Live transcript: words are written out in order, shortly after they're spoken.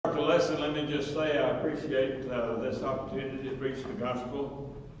lesson, let me just say I appreciate this opportunity to preach the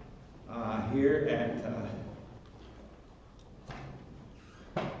gospel here at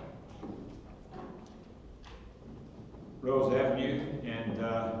Rose Avenue. And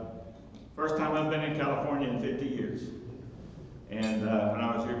first time I've been in California in 50 years. And when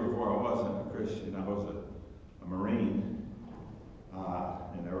I was here before, I wasn't a Christian. I was a Marine.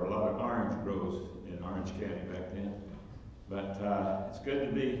 And there were a lot of orange groves in Orange County back then. But it's good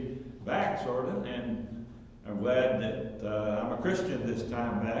to be back, sort of, and I'm glad that I'm a Christian this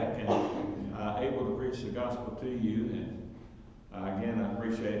time back and able to preach the gospel to you. And again, I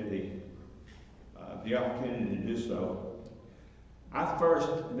appreciate the opportunity to do so. I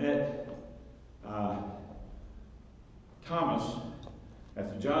first met Thomas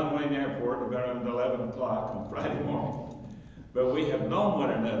at the John Wayne Airport about 11 o'clock on Friday morning. But we have known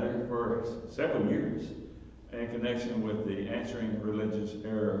one another for several years in connection with the Answering Religious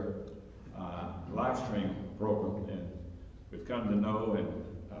Error live stream program. And we've come to know and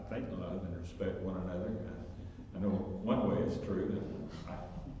I think love and respect one another. I know one way is true.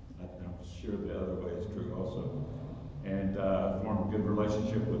 I'm sure the other way is true also. And formed a good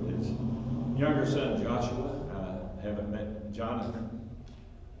relationship with his younger son, Joshua. I haven't met Jonathan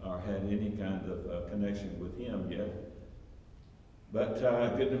or had any kind of connection with him yet. But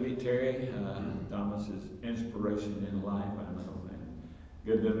good to meet Terry, Thomas's inspiration in life, I know. And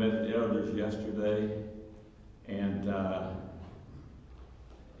good to have met the elders yesterday. And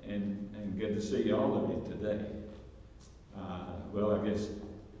good to see all of you today. Well, I guess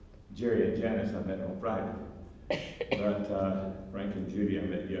Jerry and Janice I met on Friday. But Frank and Judy I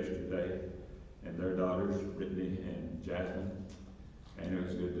met yesterday, and their daughters, Brittany and Jasmine. And it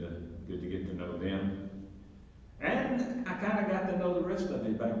was good to get to know them. And I kind of got to know the rest of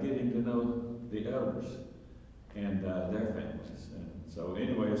you by getting to know the elders and their families. And so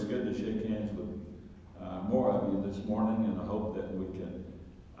anyway, it's good to shake hands with more of you this morning, and I hope that we can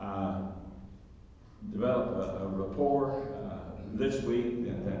develop a rapport this week,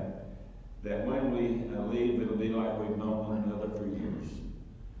 and that when we leave, it'll be like we've known one another for years.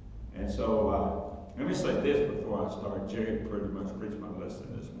 And so let me say this before I start. Jerry pretty much preached my lesson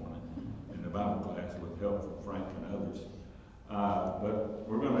this morning in the Bible class with help from Frank and others. But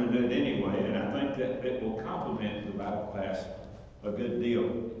we're going to do it anyway, and I think that it will complement the Bible class a good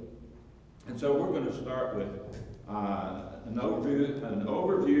deal. And so we're going to start with an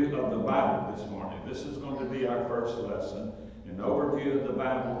overview of the Bible this morning. This is going to be our first lesson, an overview of the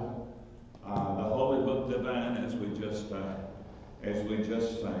Bible, the Holy Book Divine, as we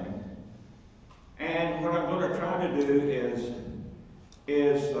just sang. And what I'm going to try to do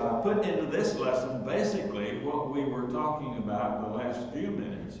is put into this lesson basically what we were talking about the last few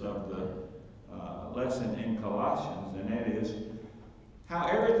minutes of the lesson in Colossians, and that is how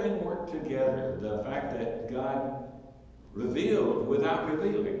everything worked together. The fact that God revealed without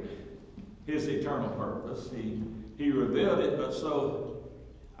revealing his eternal purpose. He revealed it, but so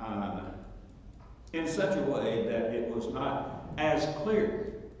in such a way that it was not as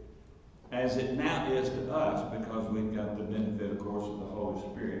clear as it now is to us, because we've got the benefit, of course, of the Holy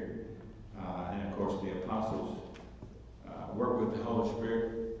Spirit. And of course, the apostles work with the Holy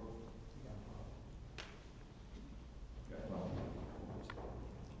Spirit.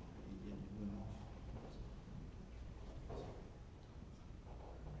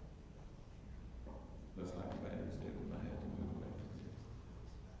 Looks like the battery's dead. We might have to move away from here.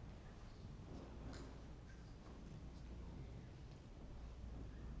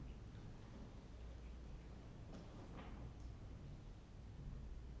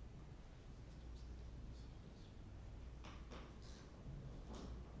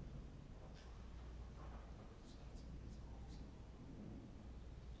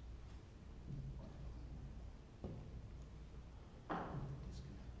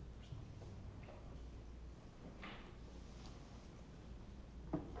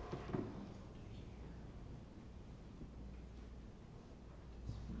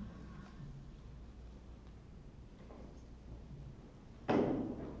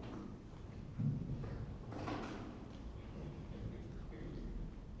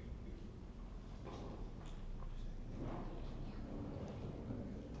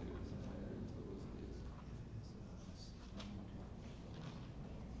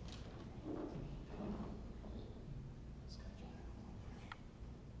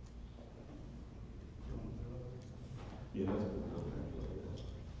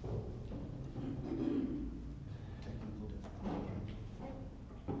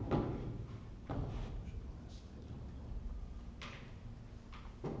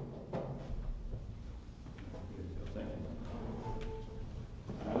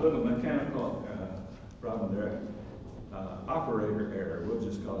 little mechanical problem there. Operator error, we'll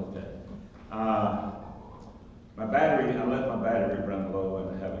just call it that. My battery, I let my battery run low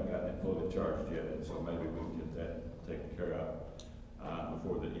and I haven't gotten it fully charged yet, and so maybe we can get that taken care of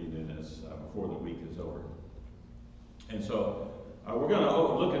before the evening is, before the week is over. And so we're going to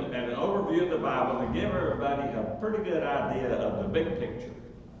look at an overview of the Bible to give everybody a pretty good idea of the big picture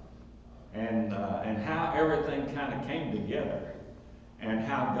and how everything kind of came together and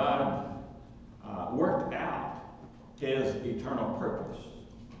how God worked out His eternal purpose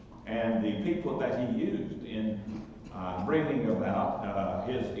and the people that He used in bringing about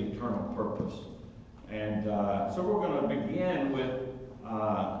His eternal purpose. And so we're going to begin with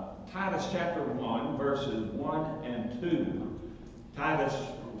Titus chapter 1, verses 1 and 2. Titus,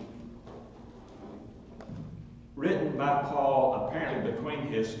 written by Paul apparently between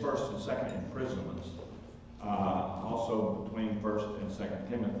his first and second imprisonments, also between 1st and 2nd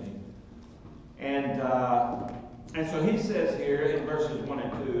Timothy. And so he says here in verses 1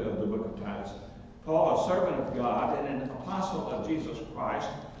 and 2 of the book of Titus, Paul, a servant of God and an apostle of Jesus Christ,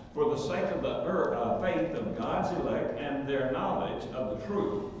 for the sake of the faith of God's elect and their knowledge of the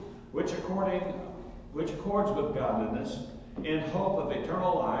truth, which accords with godliness, in hope of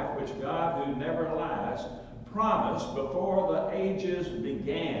eternal life, which God, who never lies, promised before the ages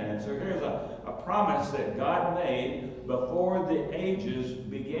began. And so here's a promise that God made before the ages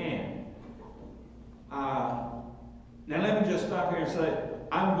began. Now let me just stop here and say,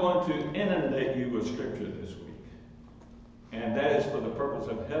 I'm going to inundate you with Scripture this week. And that is for the purpose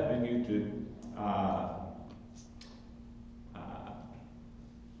of helping you to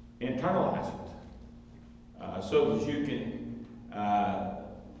internalize it. So that you can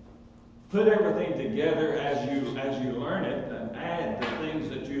put everything together as you learn it and add the things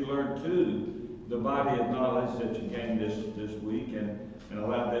that you learn to the body of knowledge that you gained this week and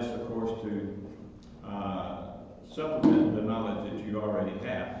allow this, of course, to supplement the knowledge that you already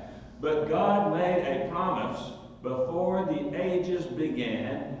have. But God made a promise before the ages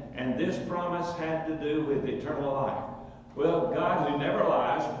began, and this promise had to do with eternal life. Well, God, who never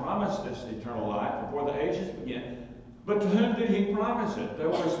lies, promised this eternal life before the ages began. But to whom did He promise it? There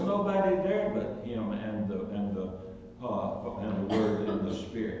was nobody there but Him and the Word and the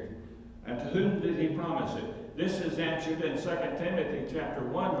Spirit. And to whom did He promise it? This is answered in 2 Timothy chapter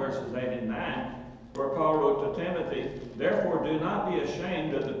 1, verses 8 and 9, where Paul wrote to Timothy, "Therefore do not be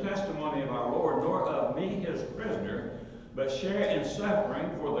ashamed of the testimony of our Lord, nor of me His prisoner, but share in suffering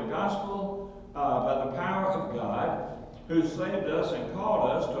for the gospel by the power of God, who saved us and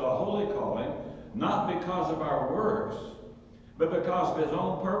called us to a holy calling, not because of our works, but because of His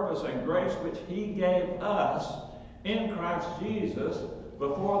own purpose and grace which He gave us in Christ Jesus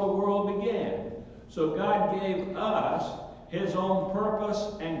before the world began." So God gave us His own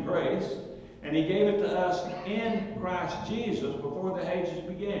purpose and grace, and He gave it to us in Christ Jesus before the ages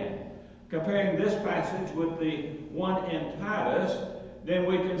began. Comparing this passage with the one in Titus, then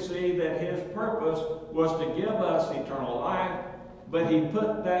we can see that His purpose was to give us eternal life, but He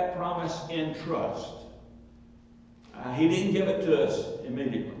put that promise in trust. He didn't give it to us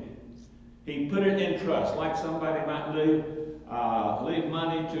immediately. He put it in trust, like somebody might leave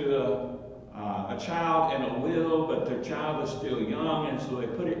money to a child in a will, but their child is still young, and so they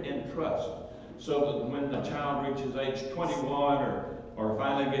put it in trust. So that when the child reaches age 21 or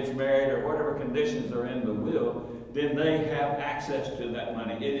finally gets married or whatever conditions are in the will, then they have access to that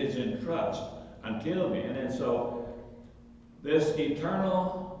money. It is in trust until then. And so this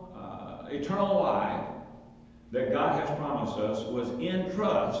eternal life that God has promised us was in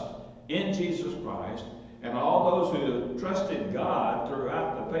trust in Jesus Christ, and all those who trusted God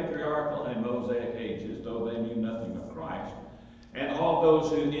throughout the patriarchal and Mosaic ages, though they knew nothing of Christ, and all those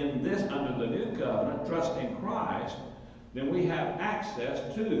who under the new covenant trust in Christ, then we have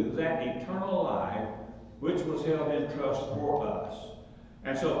access to that eternal life which was held in trust for us.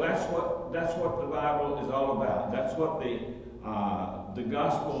 And so that's what the Bible is all about. That's what the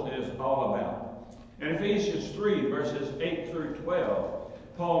gospel is all about. In Ephesians 3, verses 8 through 12,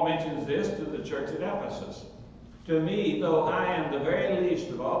 Paul mentions this to the church at Ephesus. "To me, though I am the very least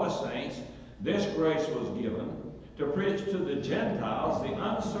of all the saints, this grace was given, to preach to the Gentiles the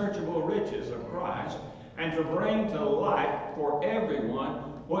unsearchable riches of Christ, and to bring to light for everyone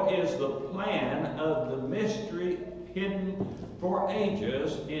what is the plan of the mystery hidden for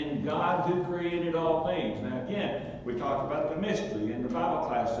ages in God who created all things." Now again, we talked about the mystery in the Bible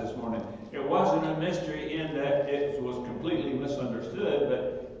class this morning. It wasn't a mystery in that it was completely misunderstood,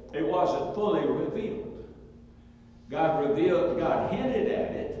 but it wasn't fully revealed. God hinted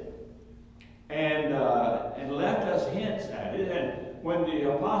at it, and left us hints at it, when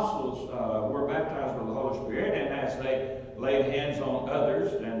the apostles were baptized with the Holy Spirit, and as they laid hands on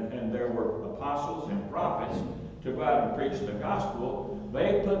others, and there were apostles and prophets to go out and preach the gospel,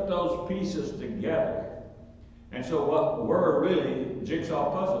 they put those pieces together. And so what were really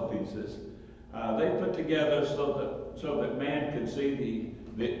jigsaw puzzle pieces, they put together so that man could see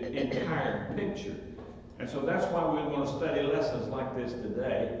the entire picture. And so that's why we're going to study lessons like this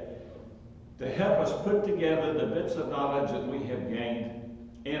today, to help us put together the bits of knowledge that we have gained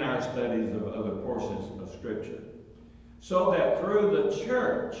in our studies of other portions of Scripture, so that through the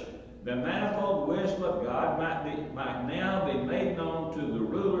church, the manifold wisdom of God might now be made known to the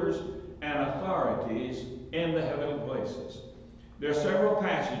rulers and authorities in the heavenly places. There are several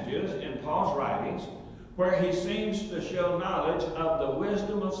passages in Paul's writings where he seems to show knowledge of the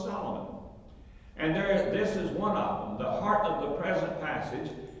wisdom of Solomon. And this is one of them. The heart of the present passage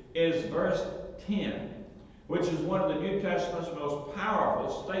is verse 10, which is one of the New Testament's most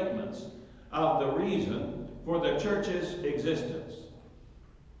powerful statements of the reason for the church's existence.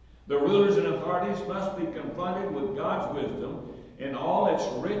 The rulers and authorities must be confronted with God's wisdom in all its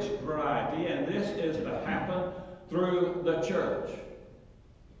rich variety, and this is to happen through the church.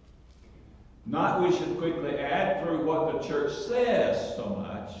 Not, we should quickly add, through what the church says so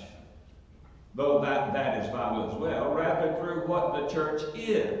much, though that is vital as well, rather through what the church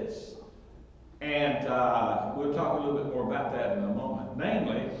is. And we'll talk a little bit more about that in a moment.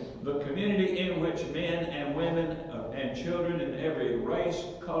 Namely, the community in which men and women and children in every race,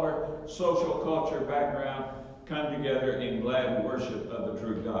 color, social culture, background come together in glad worship of the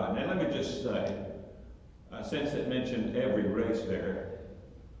true God. Now let me just say, since it mentioned every race there,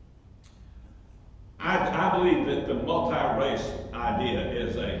 I believe that the multi-race idea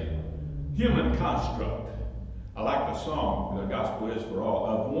is a human construct. I like the song, "The Gospel is for All."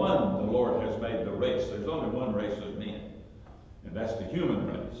 Of one, the Lord has made the race. There's only one race of men, and that's the human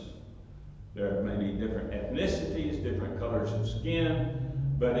race. There may be different ethnicities, different colors of skin,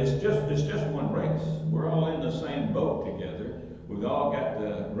 but it's just one race. We're all in the same boat together. We've all got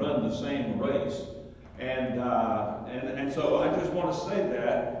to run the same race, and so I just want to say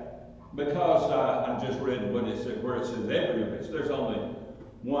that because I just read what it said, where it says every race. There's only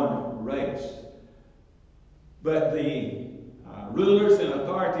one race. But the rulers and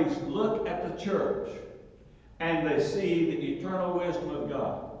authorities look at the church and they see the eternal wisdom of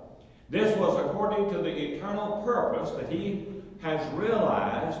God. This was according to the eternal purpose that He has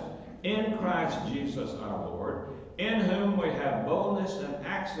realized in Christ Jesus our Lord, in whom we have boldness and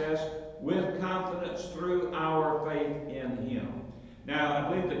access with confidence through our faith in Him. Now, I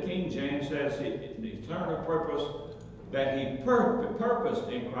believe the King James says the eternal purpose that He purposed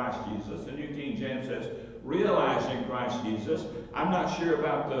in Christ Jesus. The New King James says realized in Christ Jesus. I'm not sure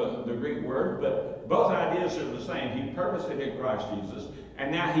about the Greek word, but both ideas are the same. He purposed it in Christ Jesus,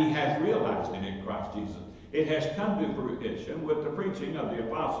 and now He has realized it in Christ Jesus. It has come to fruition with the preaching of the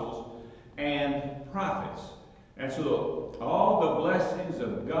apostles and prophets. And so all the blessings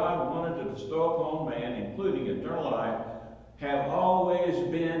of God wanted to bestow upon man, including eternal life, have always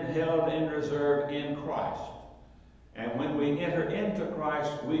been held in reserve in Christ. And when we enter into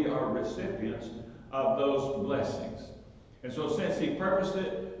Christ, we are recipients of those blessings. And so since He purposed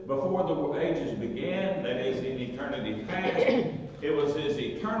it before the ages began, that is in eternity past, it was His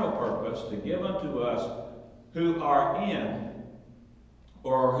eternal purpose to give unto us who are in,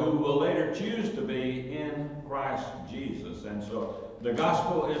 or who will later choose to be in Christ Jesus. And so the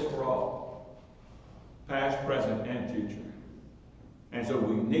gospel is for all, past, present, and future. And so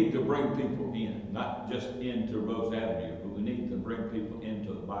we need to bring people in, not just into Rose Avenue, but we need to bring people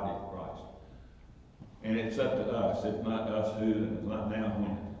into the body of Christ. And it's up to us. It's not us who, and it's not now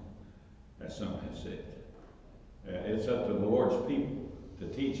when, as some have said. It's up to the Lord's people to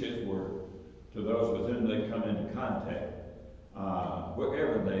teach His word to those with whom they come into contact,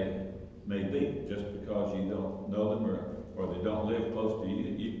 wherever they may be. Just because you don't know them or they don't live close to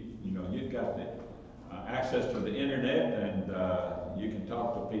you, you've got the access to the internet, and you can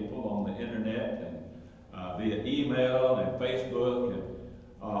talk to people on the internet and via email and Facebook, and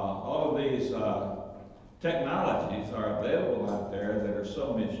all of these technologies are available out there that are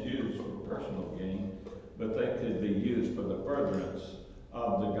so misused for personal gain, but they could be used for the furtherance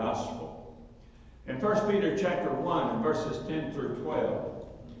of the gospel. In 1 Peter chapter 1 and verses 10 through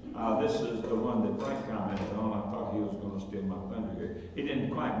 12, this is the one that Frank commented on. I thought he was going to steal my thunder here. He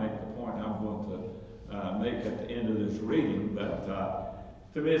didn't quite make the point I'm going to make at the end of this reading, but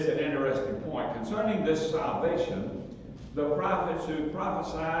to me it's an interesting point. Concerning this salvation, the prophets who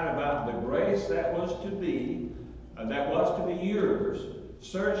prophesied about the grace that was to be yours,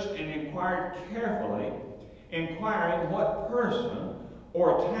 searched and inquired carefully, inquiring what person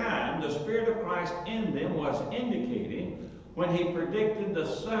or time the Spirit of Christ in them was indicating when he predicted the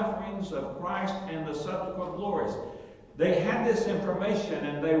sufferings of Christ and the subsequent glories. They had this information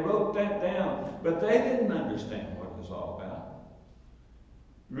and they wrote that down, but they didn't understand what it was all about.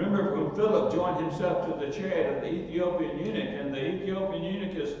 Remember when Philip joined himself to the chariot of the Ethiopian eunuch, and the Ethiopian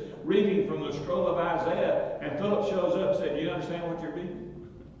eunuch is reading from the scroll of Isaiah, and Philip shows up and said, "Do you understand what you're reading?"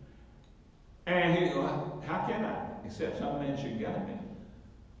 And he goes, "How can I? Except some man should guide me."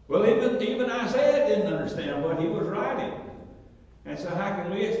 Well, even Isaiah didn't understand what he was writing. And so how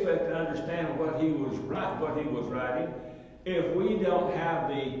can we expect to understand what he was writing if we don't have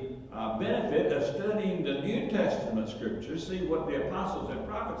the benefit of studying the New Testament scriptures, see what the apostles and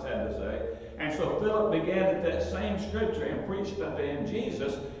prophets had to say? And so Philip began at that same scripture and preached unto him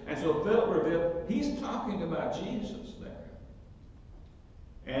Jesus. And so Philip revealed, he's talking about Jesus there.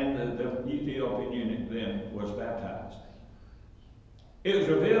 And the Ethiopian eunuch then was baptized. It was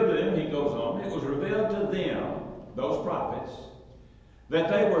revealed to them, he goes on, it was revealed to them, those prophets, that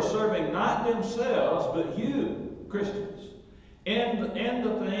they were serving not themselves, but you, Christians, in the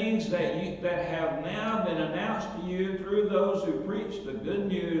things that have now been announced to you through those who preach the good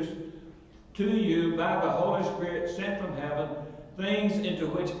news to you by the Holy Spirit sent from heaven, things into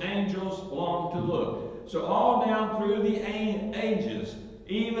which angels long to look. So all down through the ages,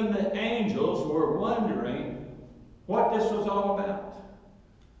 even the angels were wondering what this was all about.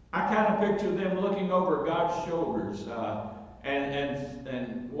 I kind of picture them looking over God's shoulders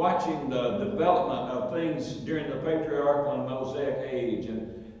and watching the development of things during the patriarchal and Mosaic age,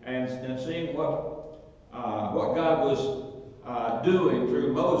 and seeing what God was doing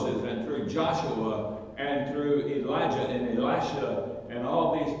through Moses and through Joshua and through Elijah and Elisha and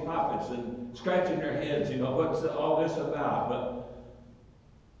all these prophets, and scratching their heads, what's all this about? But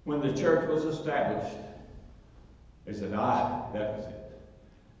when the church was established, they said, that was it.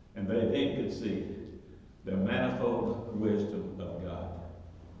 And they then could see the manifold wisdom of God.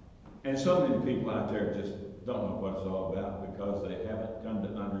 And so many people out there just don't know what it's all about because they haven't come to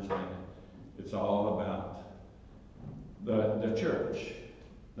understand it. It's all about the church,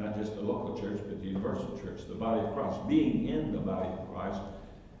 not just the local church, but the universal church, the body of Christ, being in the body of Christ,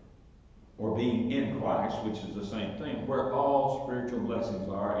 or being in Christ, which is the same thing, where all spiritual blessings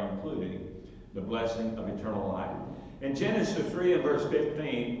are, including the blessing of eternal life. In Genesis 3 and verse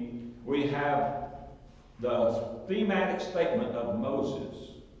 15, we have the thematic statement of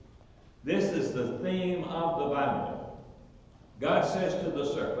Moses. This is the theme of the Bible. God says to the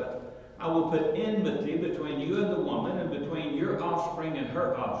serpent, "I will put enmity between you and the woman, and between your offspring and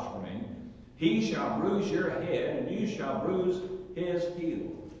her offspring. He shall bruise your head, and you shall bruise his heel."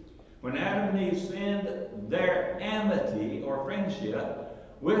 When Adam and Eve sinned, their amity or friendship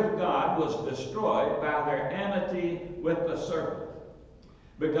with God was destroyed by their amity with the serpent.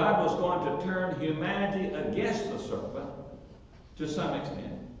 But God was going to turn humanity against the serpent to some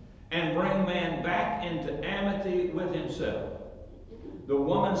extent and bring man back into amity with himself. The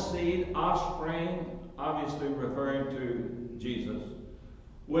woman's seed, offspring, obviously referring to Jesus,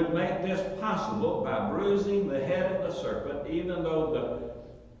 would make this possible by bruising the head of the serpent, even though the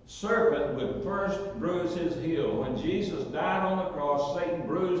serpent would first bruise his heel. When Jesus died on the cross, Satan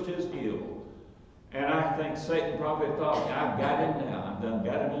bruised his heel. And I think Satan probably thought, "I've got him now. I've done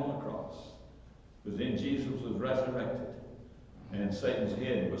got him on the cross." But then Jesus was resurrected, and Satan's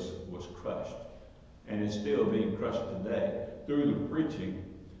head was crushed. And is still being crushed today through the preaching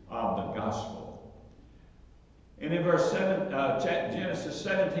of the gospel. And in verse 7, Genesis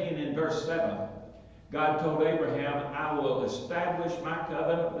 17 in verse 7, God told Abraham, "I will establish my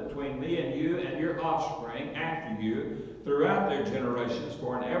covenant between me and you and your offspring after you throughout their generations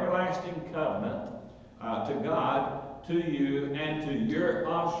for an everlasting covenant to God, to you, and to your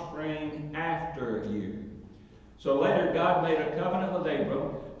offspring after you." So later God made a covenant with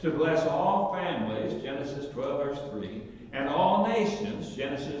Abram to bless all families, Genesis 12 verse 3, and all nations,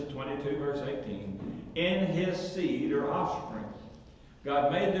 Genesis 22 verse 18, in his seed or offspring.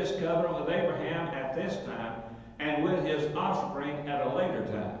 God made this covenant with Abraham at this time and with his offspring at a later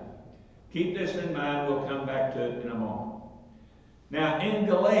time. Keep this in mind. We'll come back to it in a moment. Now in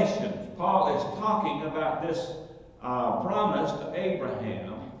Galatians, Paul is talking about this promise to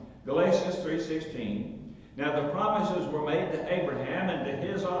Abraham. Galatians 3:16. Now the promises were made to Abraham and to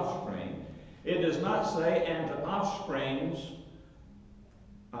his offspring. It does not say, "and to offsprings,"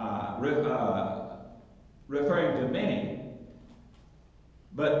 referring to many,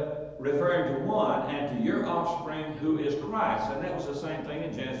 but referring to one, "and to your offspring who is Christ." And that was the same thing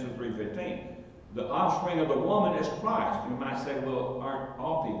in Genesis 3:15. The offspring of the woman is Christ. You might say, well, aren't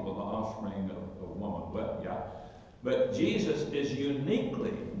all people the offspring of a woman? Well, yeah. But Jesus is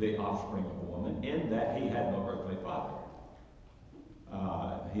uniquely the offspring of a woman in that he had no earthly father.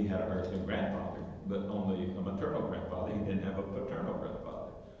 He had an earthly grandfather, but only a maternal grandfather. He didn't have a paternal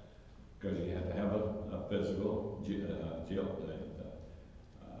grandfather because you had to have a physical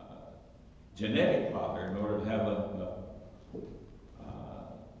genetic father in order to have a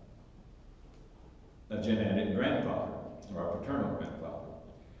genetic grandfather or a paternal grandfather.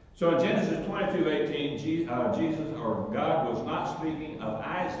 So in Genesis 22:18, Jesus or God was not speaking of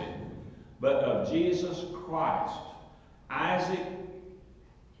Isaac, but of Jesus Christ. Isaac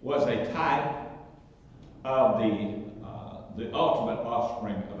was a type of the ultimate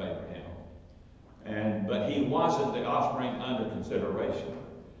offspring of Abraham, but he wasn't the offspring under consideration,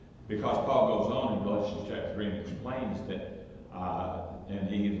 because Paul goes on in Galatians chapter 3 and explains that, and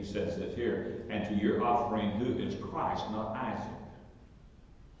he even says this here, and to your offspring who is Christ, not Isaac.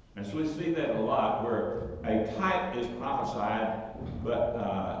 And so we see that a lot, where a type is prophesied, but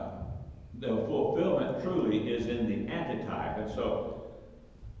the fulfillment truly is in the antitype. And so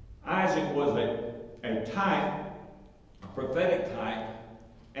Isaac was a type, a prophetic type,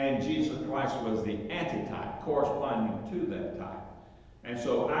 and Jesus Christ was the antitype, corresponding to that type. And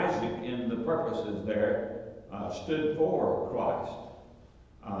so Isaac, in the purposes there, stood for Christ.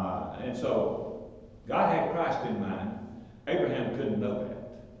 And so God had Christ in mind. Abraham couldn't know that.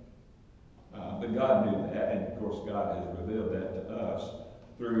 But God knew that, and of course God has revealed that to us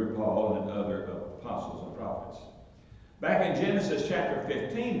through Paul and other apostles and prophets. Back in Genesis chapter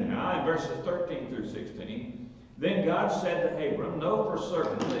 15 now, in verses 13 through 16, then God said to Abram, know for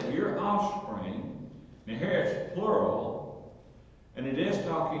certain that your offspring, and here it's plural, and it is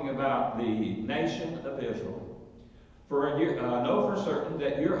talking about the nation of Israel. Know for certain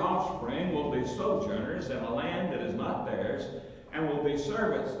that your offspring will be sojourners in a land that is not theirs, and will be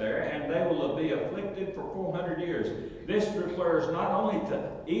servants there, and they will be afflicted for 400 years. This refers not only to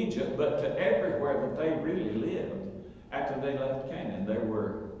Egypt, but to everywhere that they really lived after they left Canaan. They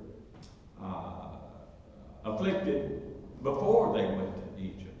were afflicted before they went to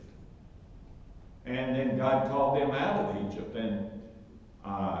Egypt. And then God called them out of Egypt.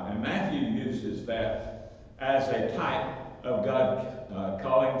 And Matthew uses that as a type of God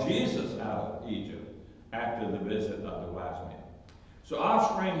calling Jesus out of Egypt after the visit of the wise men. So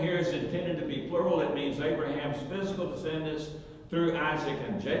offspring here is intended to be plural. It means Abraham's physical descendants through Isaac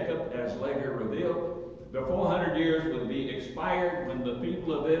and Jacob, as later revealed. The 400 years would be expired when the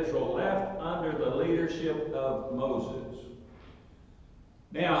people of Israel left under the leadership of Moses.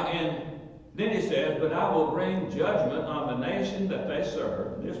 Now, and then he says, but I will bring judgment on the nation that they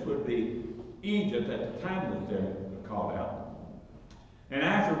serve. This would be Egypt at the time that they're called out. And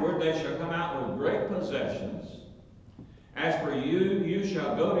afterward they shall come out with great possessions. As for you, you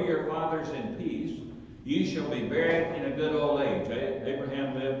shall go to your fathers in peace. You shall be buried in a good old age.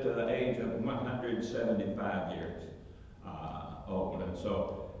 Abraham lived to the age of 175 years old. And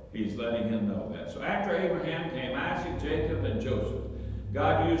so he's letting him know that. So after Abraham came Isaac, Jacob, and Joseph.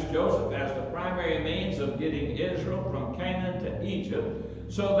 God used Joseph as the primary means of getting Israel from Canaan to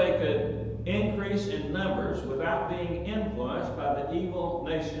Egypt so they could increase in numbers without being influenced by the evil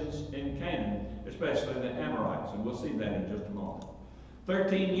nations in Canaan, especially the Amorites. And we'll see that in just a moment.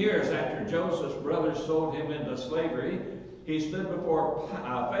 13 years after Joseph's brothers sold him into slavery, he stood before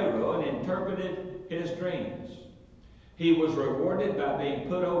Pharaoh and interpreted his dreams. He was rewarded by being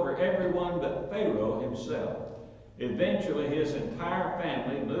put over everyone but Pharaoh himself. Eventually, his entire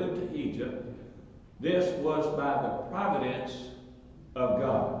family moved to Egypt. This was by the providence of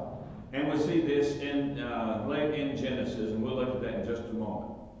God. And we see this late in Genesis, and we'll look at that in just a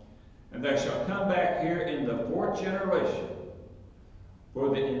moment. And they shall come back here in the 4th generation, for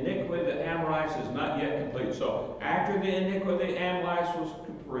the iniquity of the Amorites is not yet complete. So after the iniquity of the Amorites was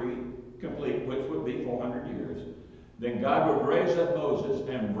complete, which would be 400 years, then God would raise up Moses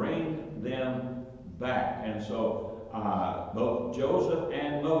and bring them back. And so both Joseph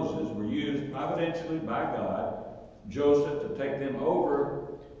and Moses were used providentially by God. Joseph to take them over,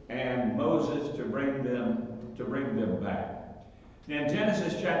 and Moses to bring them back. Now in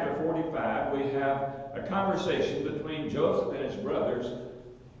Genesis chapter 45, we have a conversation between Joseph and his brothers.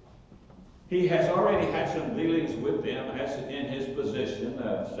 He has already had some dealings with them as in his position,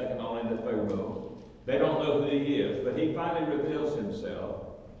 second only to Pharaoh. They don't know who he is, but he finally reveals himself.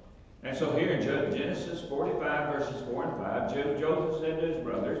 And so here in Genesis 45, verses 4 and 5, Joseph said to his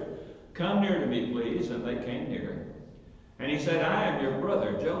brothers, come near to me, please. And they came near. And he said, I am your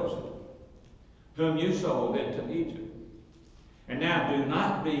brother Joseph, whom you sold into Egypt. And now do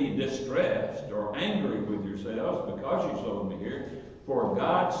not be distressed or angry with yourselves because you sold me here, for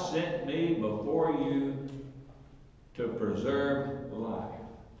God sent me before you to preserve life.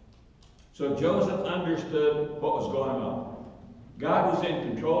 So Joseph understood what was going on. God was in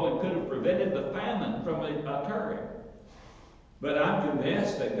control and could have prevented the famine from occurring. But I'm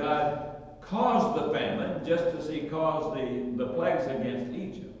convinced that God caused the famine just as he caused the plagues against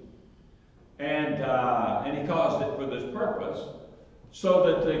Egypt. And he caused it for this purpose, so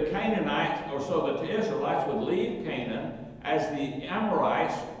that the Canaanites, or so that the Israelites would leave Canaan. As the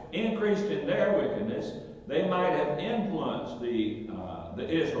Amorites increased in their wickedness, they might have influenced the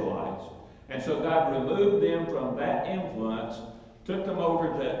Israelites. And so God removed them from that influence, took them over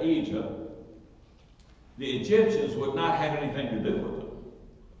to Egypt. The Egyptians would not have anything to do with them.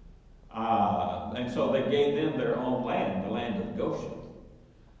 And so they gave them their own land, the land of Goshen.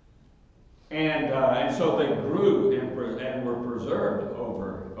 And so they grew and were preserved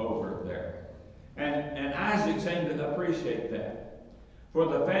over there. And Isaac seemed to appreciate that. For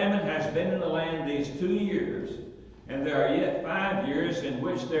the famine has been in the land these 2 years, and there are yet 5 years in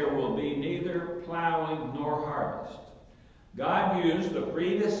which there will be neither plowing nor harvest. God used the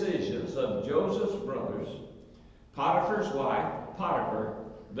predecisions of Joseph's brothers, Potiphar's wife, Potiphar,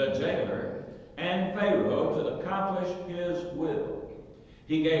 the jailer, and Pharaoh to accomplish his will.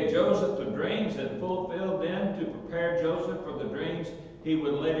 He gave Joseph the dreams and fulfilled them to prepare Joseph for the dreams he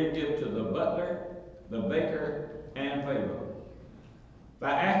would later give to the butler, the baker, and Pharaoh.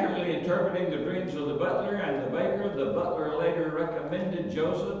 By accurately interpreting the dreams of the butler and the butler later recommended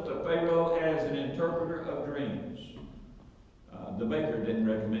Joseph to Pharaoh as an interpreter of dreams. The baker didn't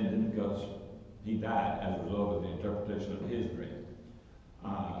recommend him because he died as a result of the interpretation of his dream.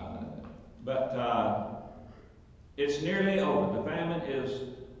 But it's nearly over. The famine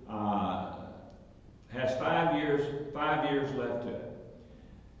has 5 years left to it.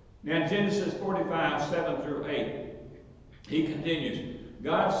 Now in Genesis 45, 7 through 8, he continues,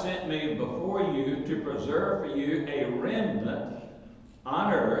 God sent me before you to preserve for you a remnant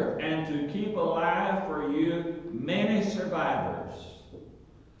on earth and to keep alive for you many survivors.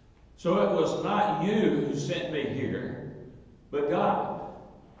 So it was not you who sent me here, but God.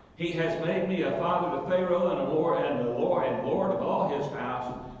 He has made me a father to Pharaoh and Lord of all his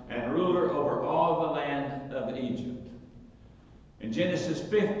house, and ruler over all the land of Egypt. In Genesis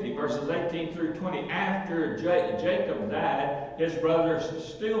 50, verses 18 through 20, after Jacob died, his brothers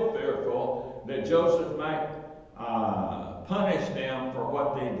still fearful that Joseph might punish them for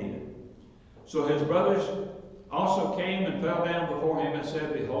what they did. So his brothers also came and fell down before him and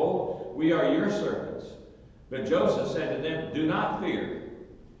said, Behold, we are your servants. But Joseph said to them, Do not fear,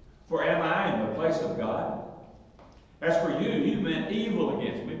 for am I in the place of God? As for you, you meant evil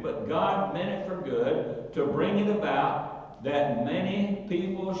against me, but God meant it for good, to bring it about that many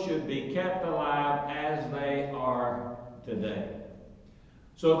people should be kept alive as they are today.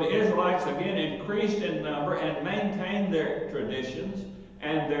 So the Israelites again increased in number and maintained their traditions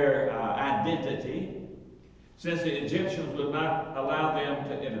and their identity, since the Egyptians would not allow them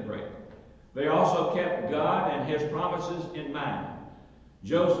to integrate. They also kept God and his promises in mind.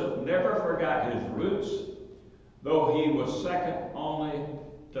 Joseph never forgot his roots, though he was second only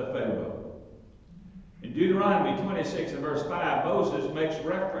to Pharaoh. In Deuteronomy 26 and verse 5, Moses makes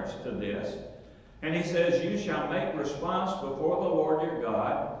reference to this, and he says, You shall make response before the Lord your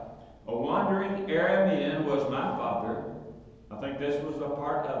God. A wandering Aramean was my father. I think this was a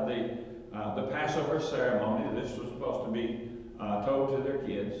part of the Passover ceremony. This was supposed to be told to their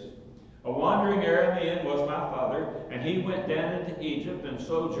kids. A wandering Aramean was my father, and he went down into Egypt and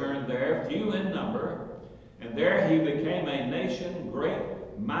sojourned there, few in number, and there he became a nation great,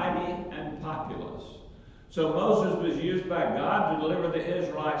 mighty, and populous. So Moses was used by God to deliver the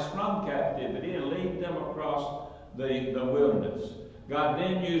Israelites from captivity and lead them across the wilderness. God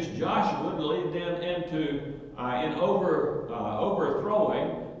then used Joshua to lead them in overthrowing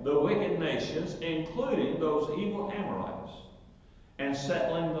the wicked nations, including those evil Amorites, and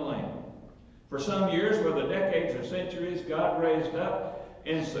settling the land. For some years, whether decades or centuries, God raised up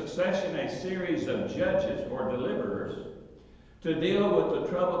in succession a series of judges or deliverers to deal with the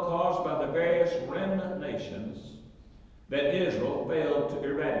trouble caused by the various remnant nations that Israel failed to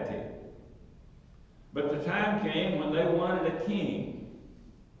eradicate. But the time came when they wanted a king.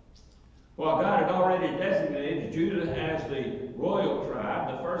 While God had already designated Judah as the royal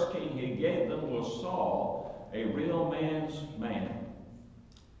tribe, the first king he gave them was Saul, a real man's man.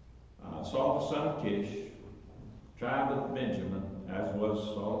 Saul, the son of Kish, tribe of Benjamin, as was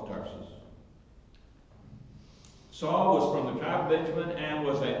Saul of Tarsus. Saul was from the tribe of Benjamin and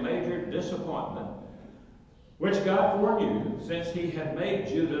was a major disappointment, which God foreknew, since he had made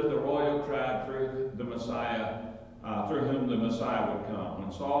Judah the royal tribe through the Messiah, through whom the Messiah would come.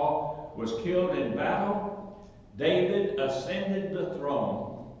 When Saul was killed in battle, David ascended the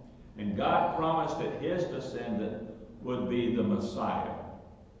throne, and God promised that his descendant would be the Messiah.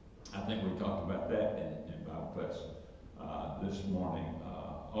 I think we talked about that in Bible class this morning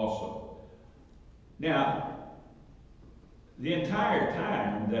also. Now, the entire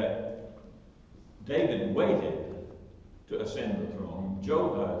time that David waited to ascend the throne,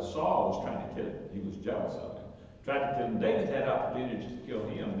 Saul was trying to kill him. He was jealous of him. Tried to kill him. David had opportunities to kill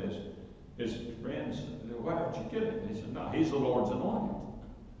him. His friends said, "Why don't you kill him?" He said, "No, he's the Lord's anointed.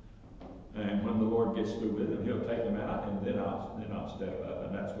 And when the Lord gets through with him, he'll take him out, and then I'll step up."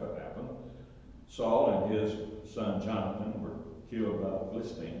 And that's what happened. Saul and his son Jonathan were killed by the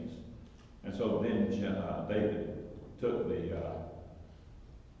Philistines. And so then David took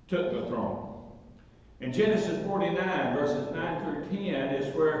the throne. In Genesis 49, verses 9 through 10,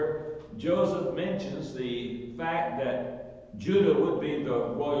 is where Joseph mentions the fact that Judah would be the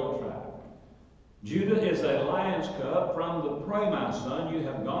royal tribe. Judah is a lion's cub. From the prey, my son, you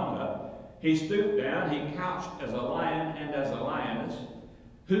have gone up. He stooped down, he couched as a lion and as a lioness.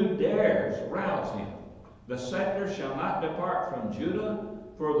 Who dares rouse him? The scepter shall not depart from Judah,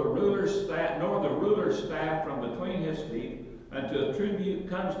 for the ruler's staff, nor the ruler's staff from between his feet, until tribute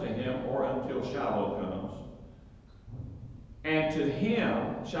comes to him, or until Shiloh comes. And to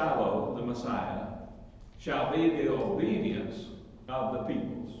him, Shiloh, the Messiah, shall be the obedience of the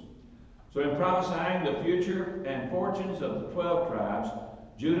peoples. So in prophesying the future and fortunes of the 12 tribes,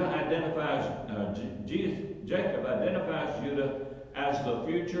 Jacob identifies Judah as the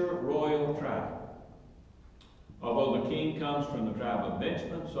future royal tribe. Although the king comes from the tribe of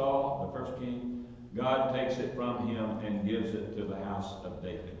Benjamin, Saul, the first king, God takes it from him and gives it to the house of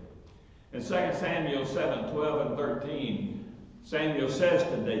David. In 2 Samuel 7, 12 and 13, Samuel says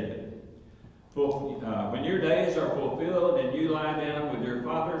to David, when your days are fulfilled and you lie down with your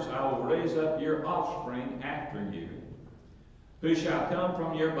fathers, I will raise up your offspring after you, who shall come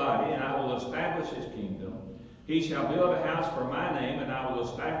from your body, and I will establish his kingdom. He shall build a house for my name, and I will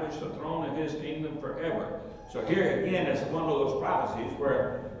establish the throne of his kingdom forever. So here again is one of those prophecies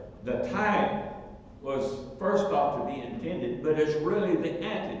where the type was first thought to be intended, but it's really the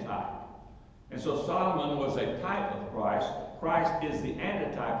antitype. And so Solomon was a type of Christ. Christ is the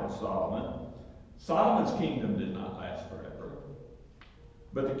antitype of Solomon. Solomon's kingdom did not last forever,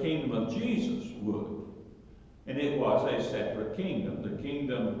 but the kingdom of Jesus would. And it was a separate kingdom. The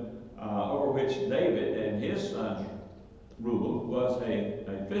kingdom over which David and his sons ruled was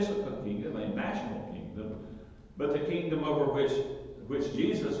a physical kingdom, a national kingdom, but the kingdom over which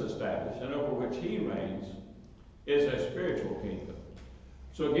Jesus established and over which he reigns is a spiritual kingdom.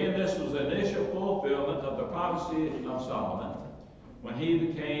 So again, this was the initial fulfillment of the prophecy of Solomon when he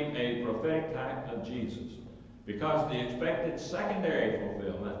became a prophetic type of Jesus. Because of the expected secondary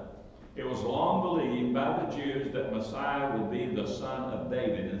fulfillment, it was long believed by the Jews that Messiah would be the son of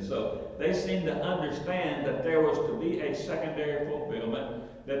David. And so they seemed to understand that there was to be a secondary fulfillment,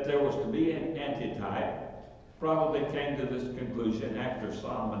 that there was to be an antitype. Probably came to this conclusion after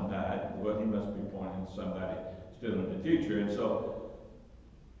Solomon died. Well, he must be pointing to somebody still in the future. And so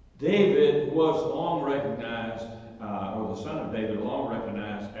David was long recognized, or the son of David, long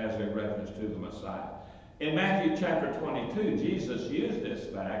recognized as a reference to the Messiah. In Matthew chapter 22, Jesus used this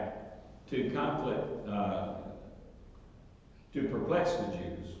fact to perplex the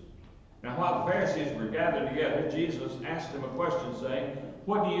Jews. Now, while the Pharisees were gathered together, Jesus asked them a question saying,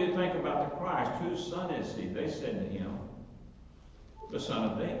 "What do you think about the Christ? Whose son is he?" They said to him, "The son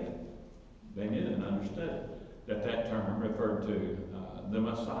of David." They knew and understood that term referred to the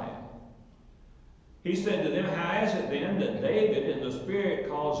Messiah. He said to them, "How is it then that David in the Spirit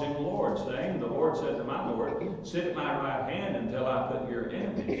calls him Lord, saying, the Lord said to my Lord, sit at my right hand until I put your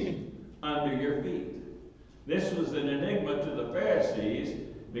enemies under your feet?" This was an enigma to the Pharisees,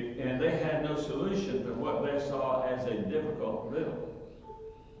 and they had no solution to what they saw as a difficult riddle.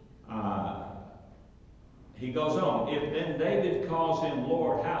 He goes on, "If then David calls him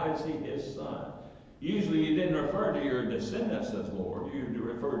Lord, how is he his son?" Usually you didn't refer to your descendants as Lord. You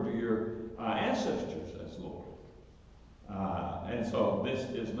referred to your ancestors as Lord. And so this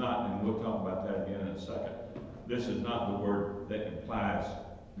is not, and we'll talk about that again in a second, this is not the word that implies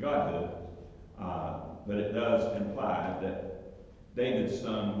Godhood, but it does imply that David's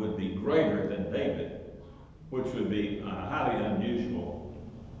son would be greater than David, which would be highly unusual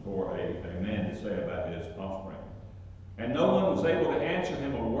for a man to say about his offspring. And no one was able to answer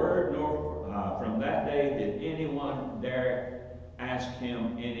him a word, nor from that day did anyone dare ask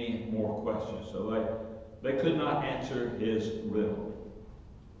him any more questions. So they could not answer his riddle.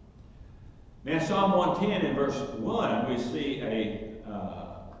 Now, in Psalm 110 in verse 1, we see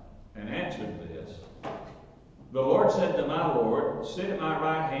an answer to this. The Lord said to my Lord, sit at my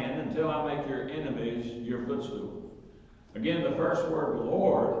right hand until I make your enemies your footstool. Again, the first word,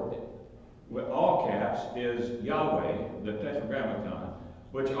 Lord, with all caps, is Yahweh, the Tetragrammaton,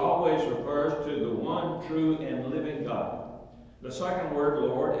 which always refers to the one true and living God. The second word,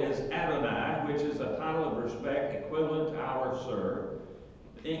 Lord, is Adonai, which is a title of respect equivalent to our Sir.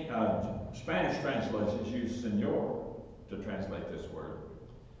 Spanish translations use Señor to translate this word.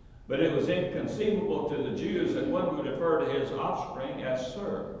 But it was inconceivable to the Jews that one would refer to his offspring as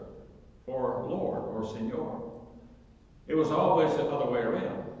Sir, or Lord, or Señor. It was always the other way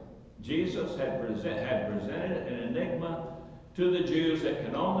around. Jesus had presented an enigma to the Jews that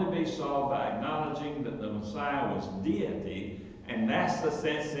can only be solved by acknowledging that the Messiah was deity, and that's the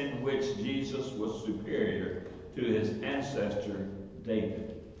sense in which Jesus was superior to his ancestor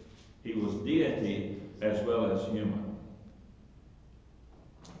David. He was deity as well as human.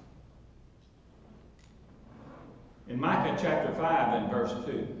 In Micah chapter 5 and verse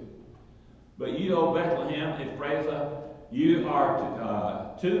 2, but you, O Bethlehem Ephrathah, you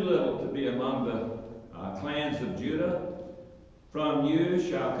are too little to be among the clans of Judah. From you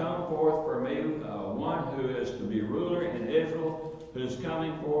shall come forth for me one who is to be ruler in Israel, whose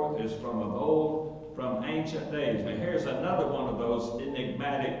coming forth is from of old, from ancient days. Now here's another one of those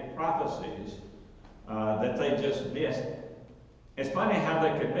enigmatic prophecies that they just missed. It's funny how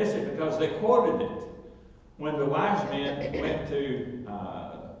they could miss it because they quoted it. When the wise men went to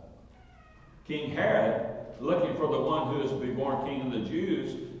King Herod, looking for the one who is to be born king of the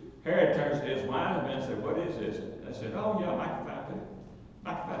Jews, Herod turns to his wise men and said, what is this? They said, oh yeah, Micah 5:2.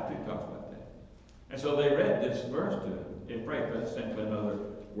 Micah 5:2 talks about that. And so they read this verse to him. Ephrathah is simply another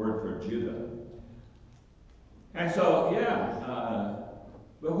word for Judah. And so,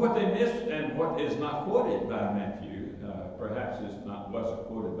 but what they missed and what is not quoted by Matthew, perhaps wasn't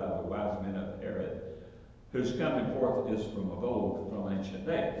quoted by the wise men of Herod, whose coming forth is from of old, from ancient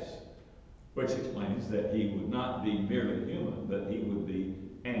days, which explains that he would not be merely human, but he would be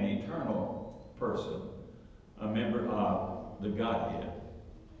an eternal person, a member of the Godhead.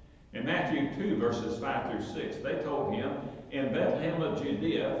 In Matthew 2, verses 5 through 6, they told him, in Bethlehem of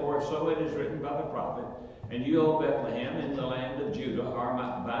Judea, for so it is written by the prophet, and you, O Bethlehem, in the land of Judah, are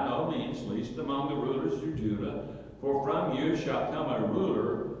by no means least among the rulers of Judah, for from you shall come a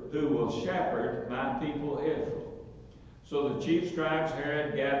ruler who will shepherd my people Israel. So the chief scribes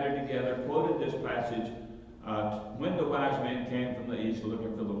Herod gathered together, quoted this passage, when the wise men came from the east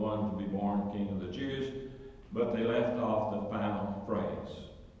looking for the one to be born king of the Jews, but they left off the final phrase.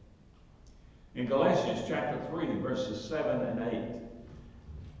 In Galatians chapter 3, verses 7 and 8,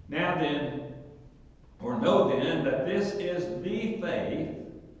 now then, or know then, that this is the faith,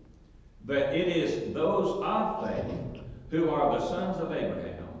 that it is those of faith who are the sons of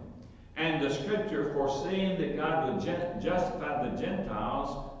Abraham. And the scripture, foreseeing that God would justify the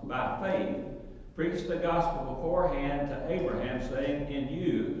Gentiles by faith, preached the gospel beforehand to Abraham, saying, in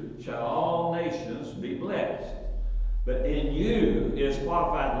you shall all nations be blessed. But in you is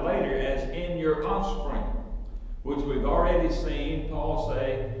qualified later as in your offspring, which we've already seen Paul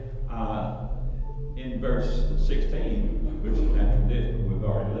say in verse 16, which after this we've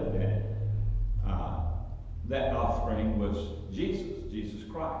already looked at it. That offspring was Jesus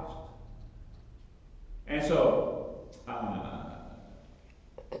Christ. And so,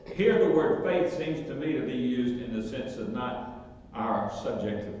 here the word faith seems to me to be used in the sense of not our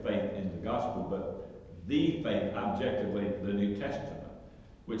subject of faith in the gospel, but the faith, objectively, the New Testament,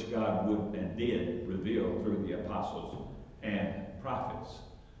 which God would and did reveal through the apostles and prophets.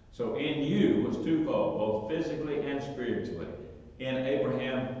 So in you was twofold, both physically and spiritually. In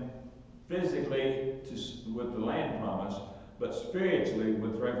Abraham, physically with the land promise, but spiritually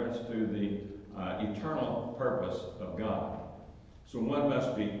with reference to the eternal purpose of God. So one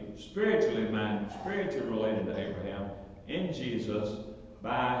must be spiritually minded, spiritually related to Abraham in Jesus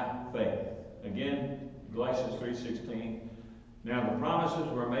by faith. Again, Galatians 3:16. Now the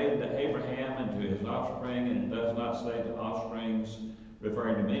promises were made to Abraham and to his offspring, and it does not say to offsprings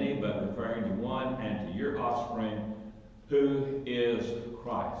referring to many, but referring to one, and to your offspring, who is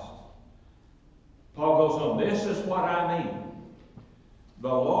Christ. Paul goes on, this is what I mean. The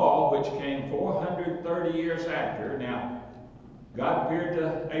law, which came 430 years after, now, God appeared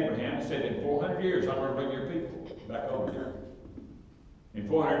to Abraham and said, in 400 years, I'm going to bring your people back over here. In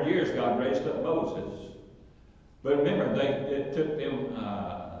 400 years, God raised up Moses. But remember, it took them,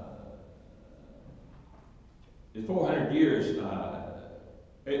 it's 400 years,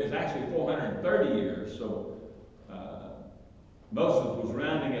 it was actually 430 years, so Moses was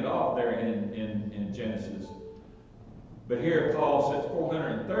rounding it off there in Genesis. But here Paul says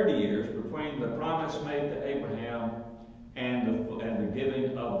 430 years between the promise made to Abraham and the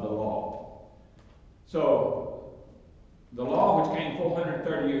giving of the law. So, the law, which came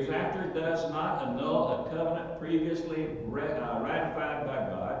 430 years after, does not annul a covenant previously ratified by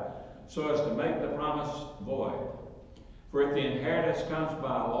God so as to make the promise void. For if the inheritance comes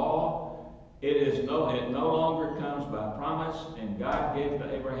by law, it no longer comes by promise, and God gave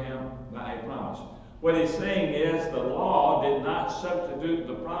to Abraham by a promise. What he's saying is the law did not substitute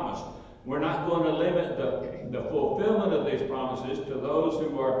the promise. We're not going to limit the fulfillment of these promises to those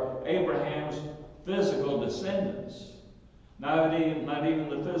who are Abraham's physical descendants. Not even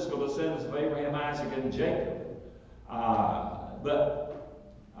the physical descendants of Abraham, Isaac, and Jacob. But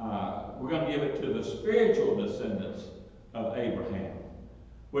we're going to give it to the spiritual descendants of Abraham,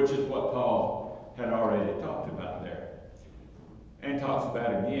 which is what Paul had already talked about there. And talks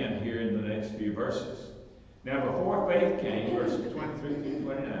about again here in the next few verses. Now before faith came, verses 23 through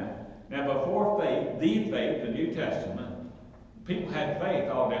 29. Now before faith, the New Testament, people had faith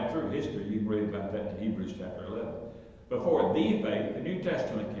all down through history. You can read about that in Hebrews chapter 11. Before the faith, the New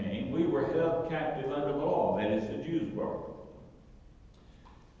Testament came, we were held captive under the law, that is, the Jews were.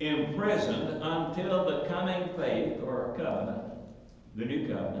 Imprisoned until the coming faith, or covenant, the new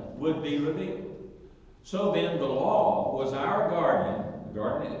covenant, would be revealed. So then the law was our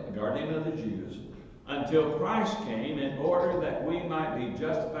guardian of the Jews, until Christ came in order that we might be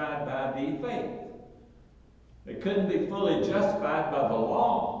justified by the faith. They couldn't be fully justified by the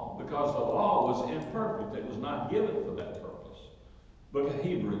law because the law was imperfect. It was not given for that purpose. Book of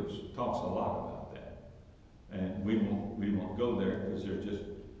Hebrews talks a lot about that. And we won't go there because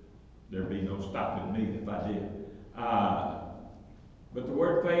there'd be no stopping me if I did. But the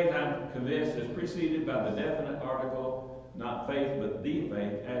word faith, I'm convinced, is preceded by the definite article, not faith, but the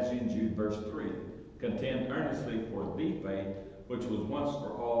faith, as in Jude verse 3. Contend earnestly for the faith, which was once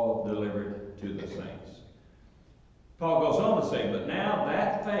for all delivered to the saints. Paul goes on to say, but now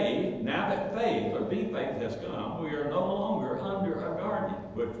that faith, or the faith has come, we are no longer under a guardian,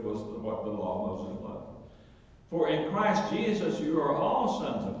 which was what the law of Moses was. For in Christ Jesus you are all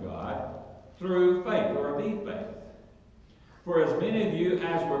sons of God through faith, or the faith. For as many of you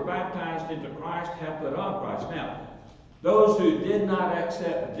as were baptized into Christ have put on Christ. Now, those who did not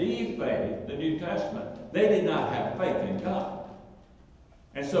accept the faith, the New Testament, they did not have faith in God.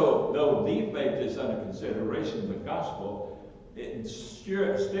 And so, though the faith is under consideration, the gospel, it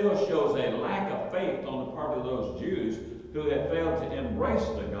still shows a lack of faith on the part of those Jews who had failed to embrace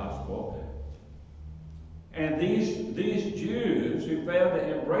the gospel. And these Jews who failed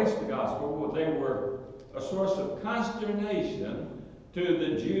to embrace the gospel, well, they were a source of consternation to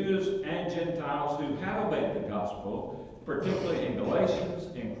the Jews and Gentiles who have obeyed the gospel, particularly in Galatia,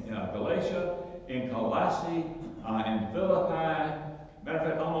 in Colossae, in Philippi. Matter of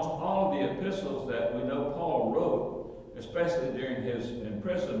fact, almost all of the epistles that we know Paul wrote, especially during his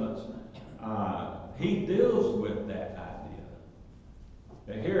imprisonments, he deals with that idea.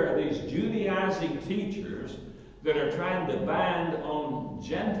 Now, here are these Judaizing teachers that are trying to bind on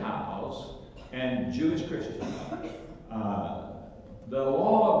Gentiles and Jewish Christians the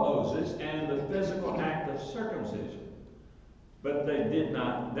law of Moses and the physical act of circumcision. But they did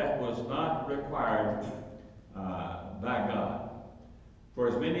not, that was not required by God. For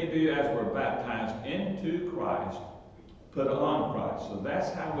as many of you as were baptized into Christ, put on Christ. So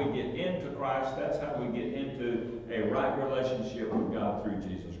that's how we get into Christ. That's how we get into a right relationship with God through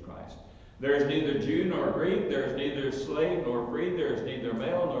Jesus Christ. There is neither Jew nor Greek. There is neither slave nor free. There is neither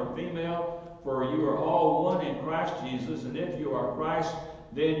male nor female. For you are all one in Christ Jesus. And if you are Christ,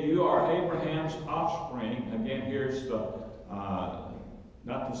 then you are Abraham's offspring. Again, here's the,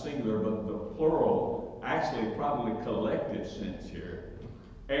 not the singular, but the plural, actually probably collective sense here.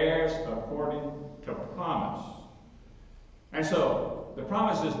 Heirs according to promise. And so, the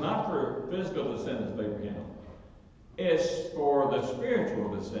promise is not for physical descendants of Abraham. It's for the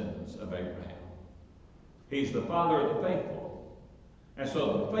spiritual descendants of Abraham. He's the father of the faithful. And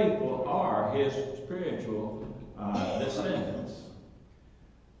so the faithful are his spiritual descendants.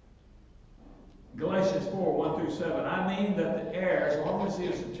 Galatians 4, 1 through 7. I mean that the heir, as long as he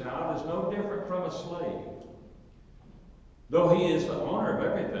is a child, is no different from a slave. Though he is the owner of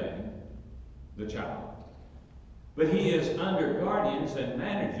everything, the child. But he is under guardians and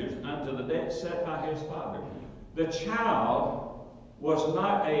managers unto the date set by his father. The child was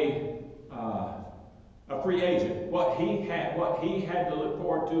not a free agent. What he had to look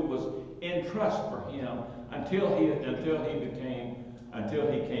forward to was in trust for him until he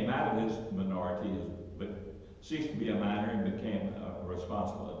came out of his minority, but ceased to be a minor and became a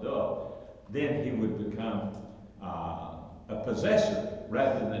responsible adult. Then he would become a possessor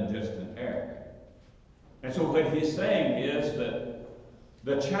rather than just an heir. And so what he's saying is that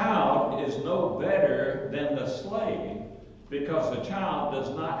the child is no better than the slave, because the child does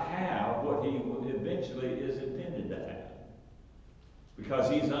not have what he eventually is intended to have, because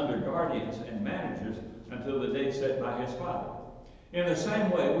he's under guardians and managers until the day set by his father. In the same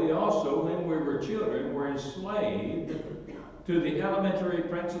way, we also, when we were children, were enslaved to the elementary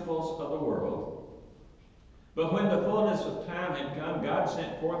principles of the world. But when the fullness of time had come, God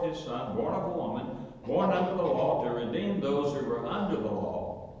sent forth his Son, born of a woman, born under the law, to redeem those who were under the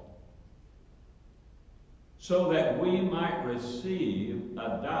law, so that we might receive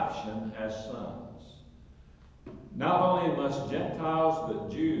adoption as sons. Not only must Gentiles,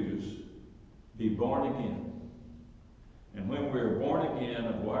 but Jews be born again. And when we are born again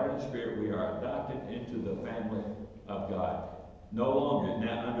of water and spirit, we are adopted into the family of God. No longer,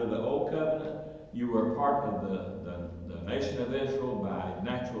 now under the old covenant, you were part of the nation of Israel by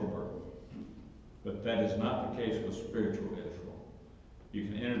natural birth. But that is not the case with spiritual Israel. You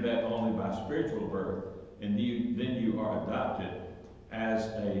can enter that only by spiritual birth, and then you are adopted as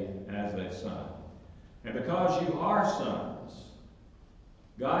a son. And because you are sons,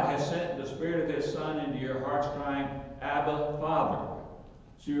 God has sent the Spirit of his Son into your hearts, crying, Abba, Father.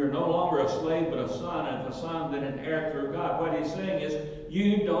 So you are no longer a slave, but a son, and if a son, then an heir through God. What he's saying is,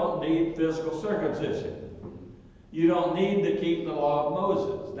 you don't need physical circumcision. You don't need to keep the law of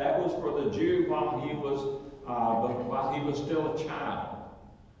Moses. That was for the Jew while he was still a child.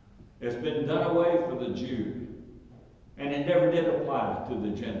 It's been done away for the Jew, and it never did apply to the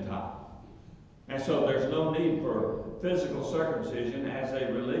Gentile. And so there's no need for physical circumcision as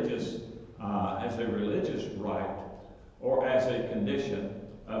a religious rite or as a condition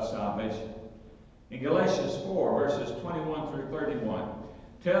of salvation. In Galatians 4, verses 21 through 31,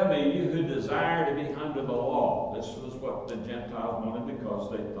 tell me, you who desire to be under the law. This was what the Gentiles wanted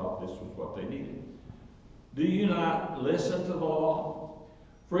because they thought this was what they needed. Do you not listen to the law?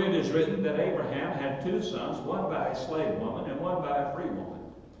 For it is written that Abraham had two sons, one by a slave woman and one by a free woman.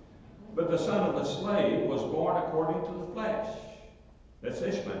 But the son of the slave was born according to the flesh. That's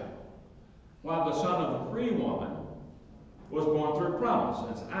Ishmael. While the son of the free woman was born through promise.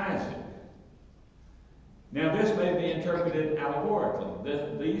 That's Isaac. Now this may be interpreted allegorically.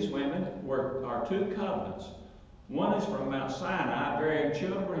 These women are two covenants. One is from Mount Sinai, bearing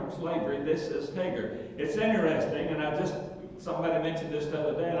children from slavery. This is Hagar. It's interesting, and somebody mentioned this the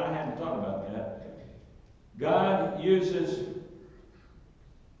other day, and I hadn't thought about that. God uses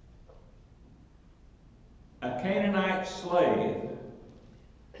a Canaanite slave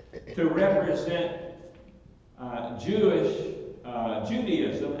to represent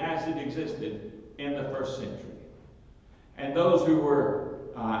Judaism as it existed in the first century. And those who were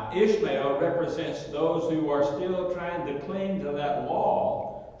Ishmael represents those who are still trying to cling to that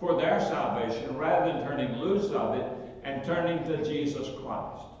law for their salvation rather than turning loose of it and turning to Jesus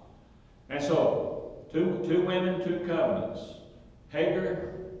Christ. And so, two women, two covenants.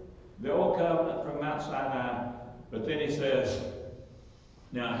 Hagar, the old covenant from Mount Sinai, but then he says,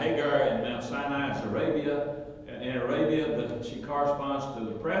 now Hagar in Mount Sinai is Arabia. In Arabia, she corresponds to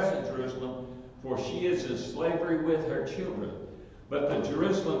the present Jerusalem, for she is in slavery with her children. But the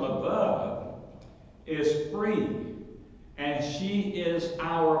Jerusalem above is free, and she is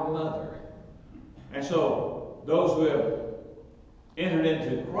our mother. And so those who have entered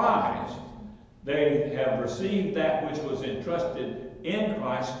into Christ, they have received that which was entrusted in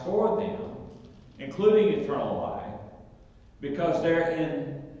Christ for them, including eternal life, because they're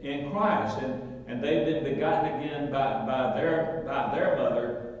in Christ, and they've been begotten again by their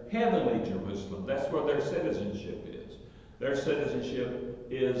mother, heavenly Jerusalem. That's where their citizenship is. Their citizenship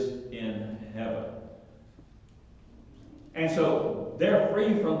is in heaven. And so they're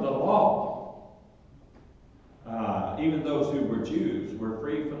free from the law. Even those who were Jews were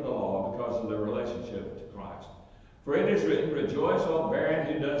free from the law because of their relationship to Christ. For it is written, rejoice, O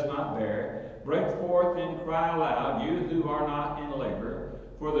barren who does not bear. Break forth and cry aloud, you who are not in labor.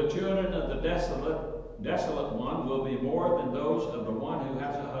 For the children of the desolate one will be more than those of the one who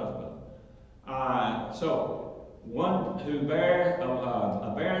has a husband. So one who a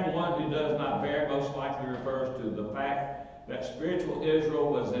barren one who does not bear most likely refers to the fact that spiritual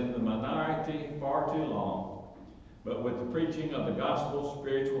Israel was in the minority far too long. But with the preaching of the gospel,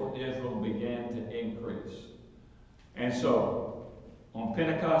 spiritual Israel began to increase. And so, on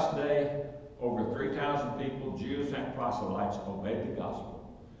Pentecost Day, over 3,000 people, Jews and proselytes, obeyed the gospel.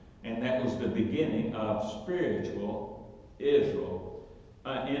 And that was the beginning of spiritual Israel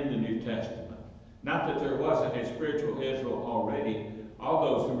in the New Testament. Not that there wasn't a spiritual Israel already all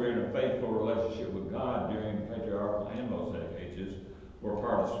those who were in a faithful relationship with God during the patriarchal and Mosaic ages were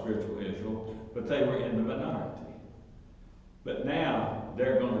part of spiritual Israel, but they were in the minority. But now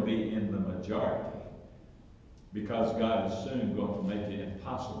they're going to be in the majority, because God is soon going to make it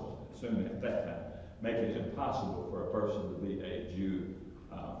impossible, soon at that time, make it impossible for a person to be a Jew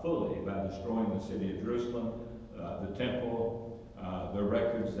fully by destroying the city of Jerusalem, the temple, the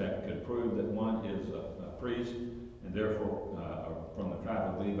records that could prove that one is a priest, and therefore from the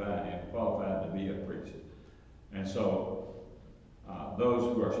tribe of Levi and qualified to be a priest. And so those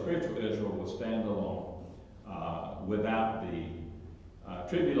who are spiritual Israel will stand alone without the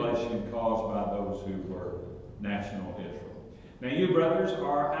tribulation caused by those who were national Israel. Now you, brothers,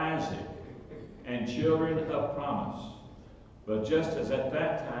 are Isaac and children of promise. But just as at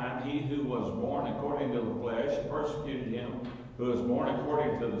that time he who was born according to the flesh persecuted him who was born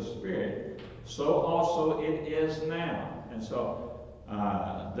according to the Spirit, so also it is now. And so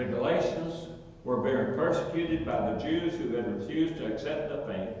the Galatians were being persecuted by the Jews who had refused to accept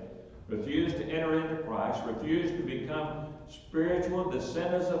the faith, refused to enter into Christ, refused to become spiritual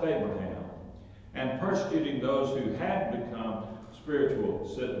descendants of Abraham, and persecuting those who had become spiritual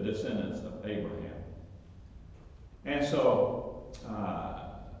descendants of Abraham. And so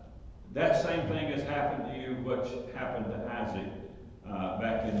that same thing has happened to you, which happened to Isaac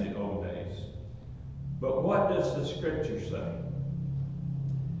back in the old days. But what does the Scripture say?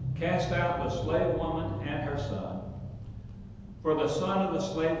 Cast out the slave woman and her son, for the son of the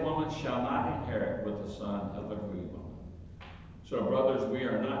slave woman shall not inherit with the son of the free woman. So, brothers, we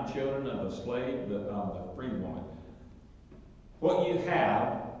are not children of the slave, but of the free woman. What you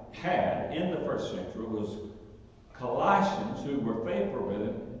had in the first century was Colossians who were faithful with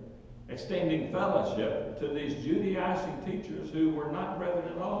him, extending fellowship to these Judaizing teachers who were not brethren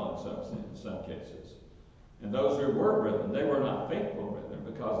at all in some cases. And those who were brethren, they were not faithful brethren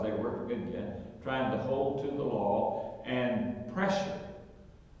because they were, again, trying to hold to the law and pressure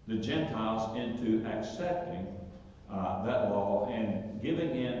the Gentiles into accepting that law and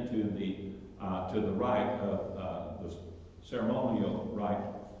giving in to the right of the ceremonial right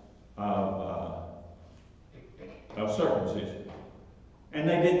of circumcision. And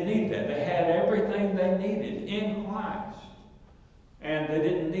they didn't need that. They had everything they needed in Christ. And they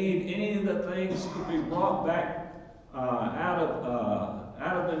didn't need any of the things to be brought back out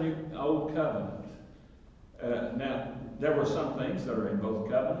of the new old covenant. Now, there were some things that are in both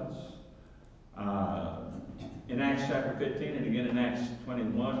covenants. In Acts chapter 15 and again in Acts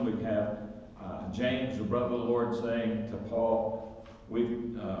 21, we have James, the brother of the Lord, saying to Paul,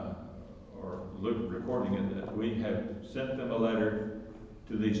 or Luke recording it, that we have sent them a letter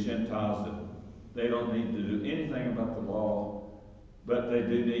to these Gentiles that they don't need to do anything about the law, but they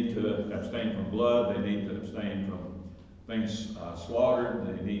do need to abstain from blood, they need to abstain from things slaughtered,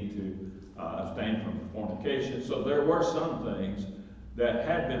 they need to abstain from fornication. So there were some things that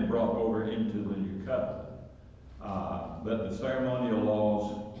had been brought over into the new covenant. But the ceremonial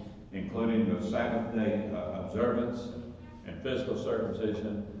laws, including the Sabbath day observance and physical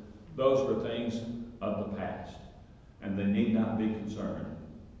circumcision, those were things of the past, and they need not be concerned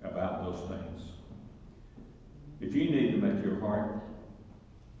about those things. If you need to make your heart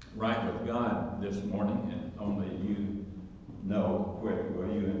right with God this morning, and only you know whether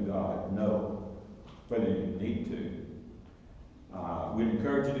you and God know whether you need to, we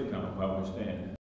encourage you to come while we stand.